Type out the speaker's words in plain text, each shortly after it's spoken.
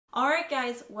Alright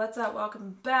guys, what's up?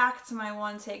 Welcome back to my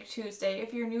One Take Tuesday.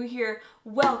 If you're new here,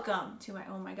 welcome to my,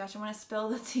 oh my gosh, I'm gonna spill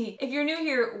the tea. If you're new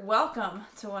here, welcome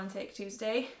to One Take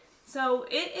Tuesday. So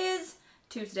it is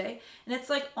Tuesday, and it's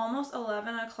like almost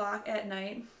 11 o'clock at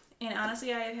night, and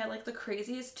honestly I have had like the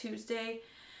craziest Tuesday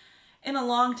in a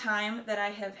long time that I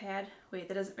have had. Wait,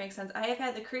 that doesn't make sense. I have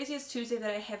had the craziest Tuesday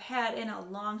that I have had in a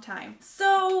long time.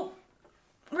 So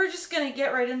we're just gonna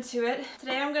get right into it.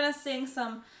 Today I'm gonna sing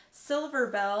some Silver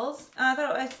Bells. I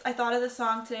thought of this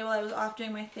song today while I was off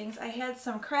doing my things. I had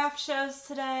some craft shows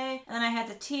today, and then I had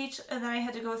to teach, and then I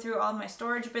had to go through all my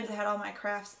storage bins that had all my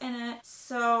crafts in it.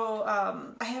 So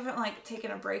I haven't like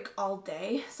taken a break all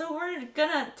day. So we're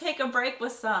gonna take a break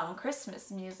with some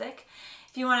Christmas music.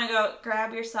 If you want to go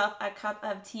grab yourself a cup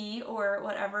of tea or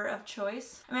whatever of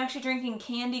choice. I'm actually drinking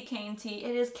candy cane tea.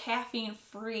 It is caffeine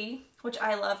free, which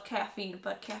I love caffeine,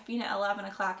 but caffeine at 11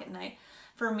 o'clock at night,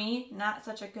 for me, not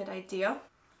such a good idea.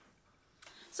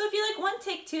 So if you like One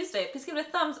Take Tuesday, please give it a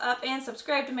thumbs up and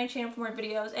subscribe to my channel for more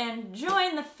videos and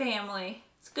join the family.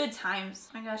 It's good times.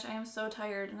 Oh my gosh, I am so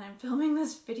tired and I'm filming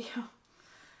this video.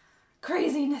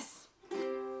 Craziness.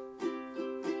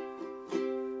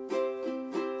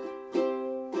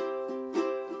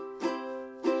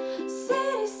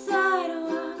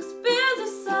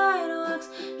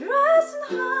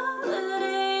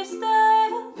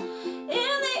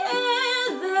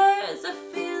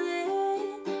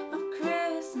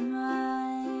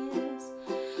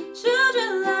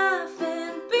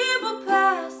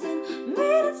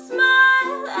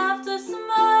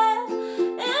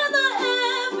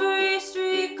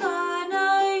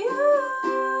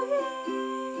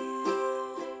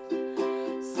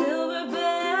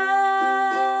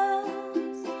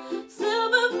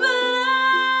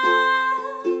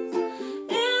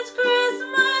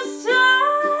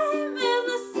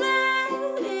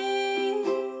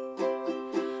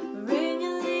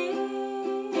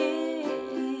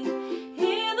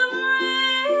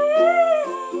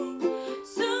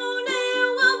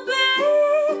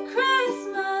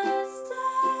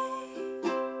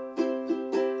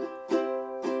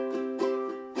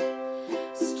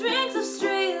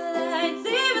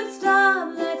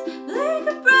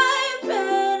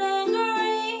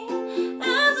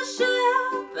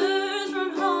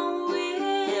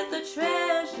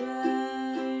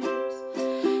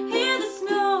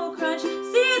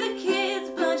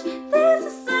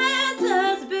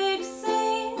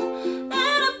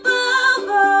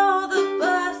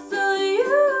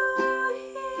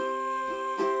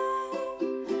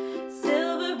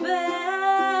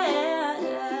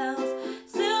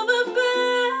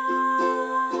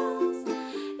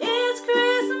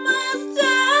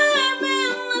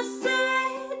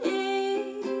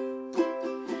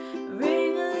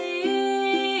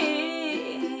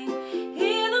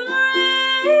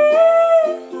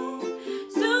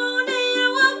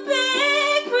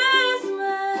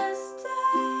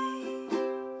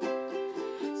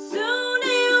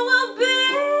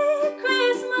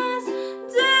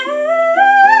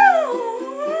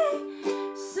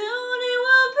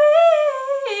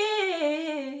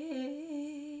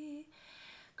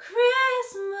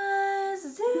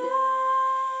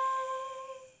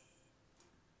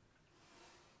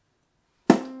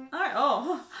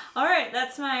 Alright,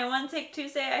 that's my One Take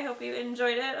Tuesday. I hope you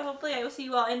enjoyed it. Hopefully I will see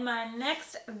you all in my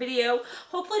next video.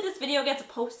 Hopefully this video gets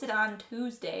posted on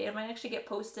Tuesday. It might actually get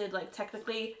posted like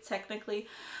technically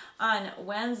on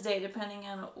Wednesday, depending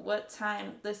on what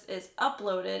time this is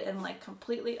uploaded and like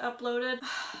completely uploaded.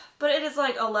 But it is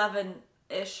like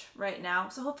 11-ish right now.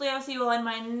 So hopefully I'll see you all in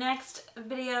my next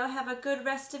video. Have a good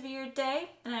rest of your day,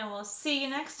 and I will see you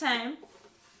next time.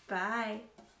 Bye.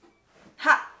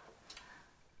 Ha!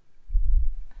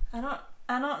 I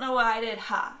don't know why I did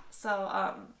ha.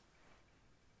 So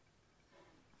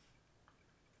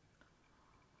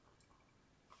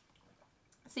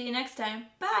see you next time.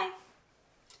 Bye.